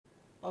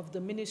of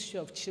the Ministry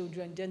of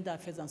Children, Gender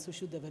Affairs and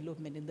Social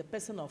Development in the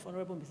person of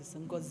Honorable Mrs.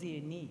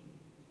 Ngozi Eni,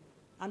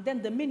 and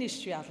then the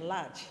ministry at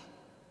large.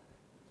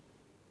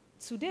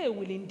 Today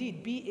will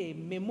indeed be a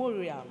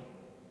memorial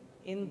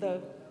in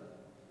the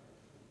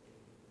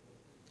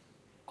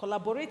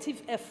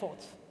collaborative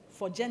effort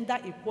for gender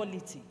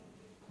equality,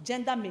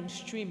 gender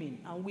mainstreaming,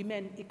 and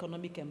women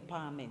economic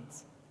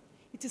empowerment.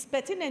 It is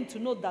pertinent to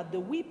note that the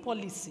WE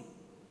policy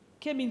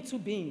came into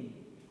being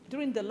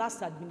during the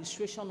last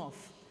administration of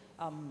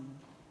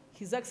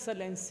His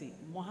Excellency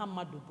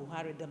Muhammadu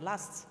Buhari, the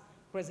last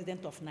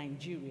president of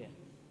Nigeria.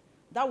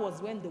 That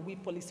was when the WE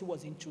policy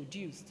was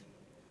introduced.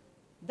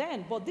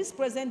 Then, but this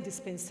present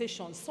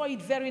dispensation saw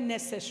it very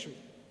necessary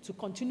to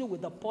continue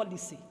with the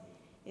policy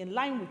in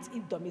line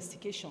with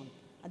domestication,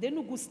 and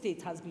Enugu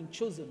State has been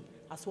chosen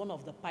as one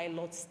of the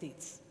pilot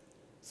states.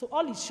 So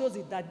all it shows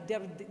is that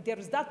there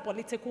is that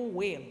political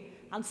will,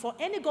 and for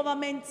any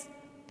government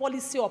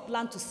policy or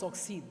plan to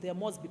succeed, there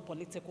must be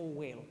political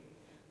will.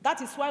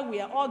 That is why we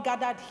are all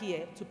gathered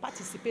here to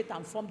participate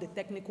and form the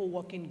technical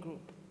working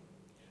group.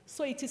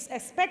 So it is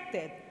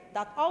expected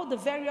that all the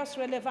various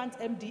relevant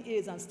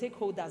MDAs and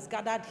stakeholders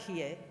gathered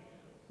here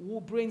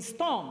will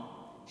brainstorm,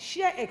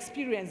 share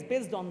experience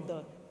based on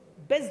the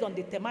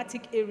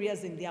thematic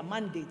areas in their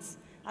mandates,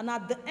 and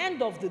at the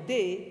end of the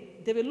day,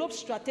 develop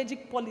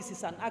strategic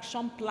policies and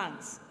action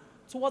plans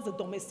towards the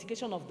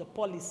domestication of the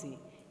policy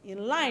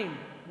in line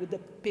with the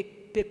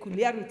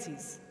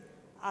peculiarities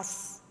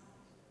as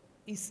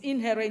is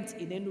inherent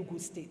in Enugu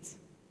State.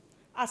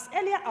 As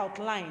earlier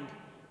outlined,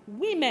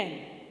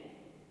 women,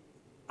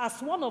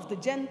 as one of the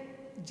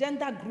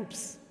gender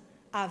groups,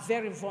 are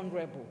very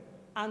vulnerable,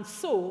 and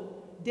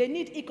so they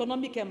need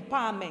economic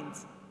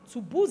empowerment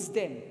to boost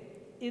them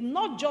in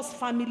not just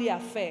family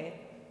affair,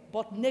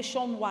 but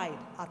nationwide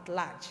at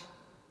large.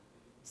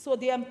 So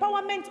the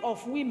empowerment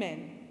of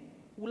women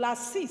will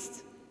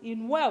assist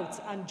in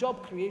wealth and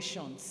job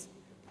creations,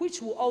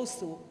 which will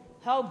also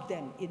help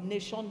them in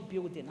nation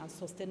building and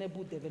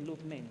sustainable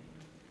development.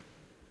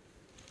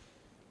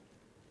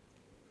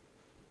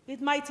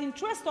 It might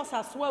interest us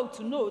as well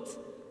to note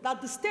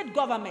that the state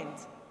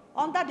government,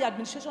 under the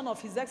administration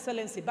of His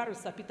Excellency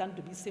Barrister Peter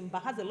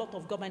Ndubuisimba, has a lot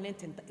of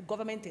government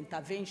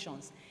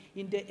interventions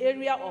in the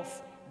area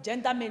of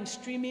gender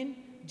mainstreaming,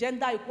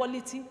 gender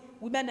equality,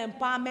 women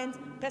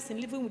empowerment, person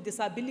living with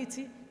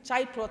disability,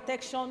 child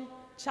protection,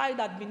 child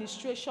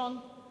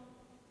administration.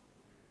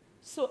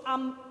 So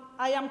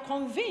I am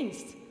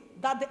convinced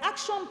that the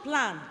action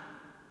plan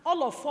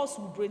all of us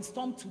will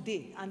brainstorm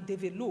today and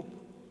develop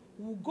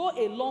will go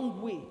a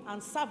long way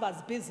and serve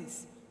as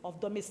basis of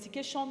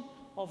domestication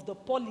of the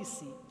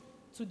policy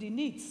to the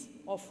needs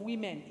of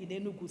women in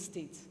Enugu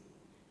State.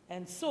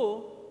 And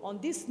so, on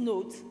this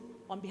note,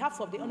 on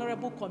behalf of the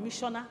Honorable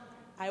Commissioner,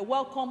 I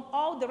welcome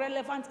all the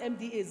relevant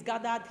MDAs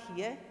gathered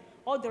here,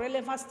 all the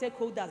relevant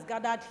stakeholders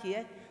gathered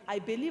here. I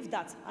believe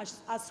that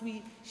as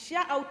we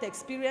share out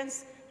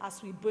experience,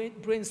 as we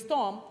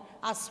brainstorm,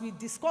 as we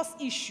discuss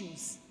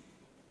issues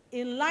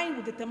in line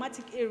with the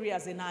thematic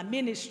areas in our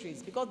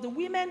ministries, because the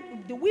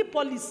WE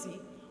policy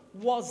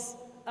was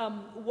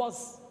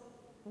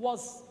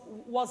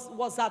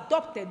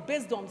adopted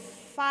based on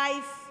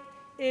 5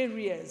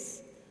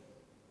 areas.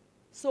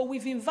 So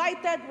we've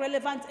invited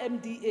relevant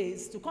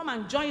MDAs to come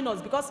and join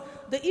us, because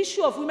the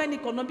issue of women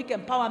economic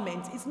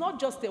empowerment is not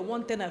just a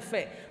one-time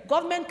affair.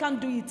 Government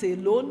can't do it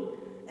alone.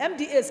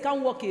 MDAs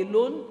can't work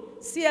alone.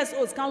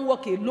 CSOs can't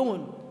work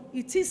alone.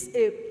 It is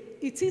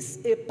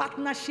a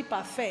partnership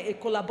affair, a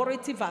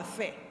collaborative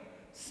affair.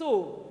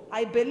 So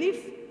I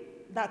believe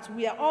that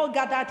we are all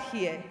gathered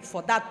here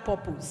for that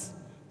purpose.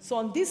 So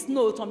on this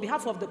note, on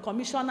behalf of the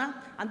Commissioner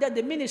and then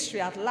the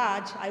Ministry at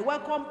large, I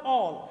welcome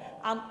all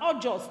and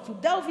urge us to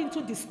delve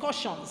into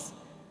discussions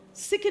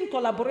seeking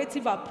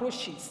collaborative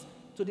approaches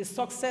to the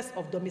success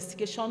of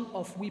domestication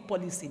of WE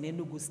policy in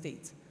Enugu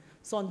State.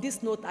 So on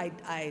this note,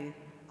 I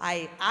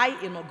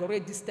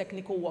inaugurate this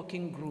technical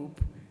working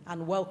group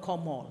and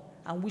welcome all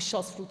and wish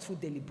us fruitful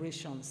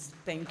deliberations.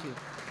 Thank you.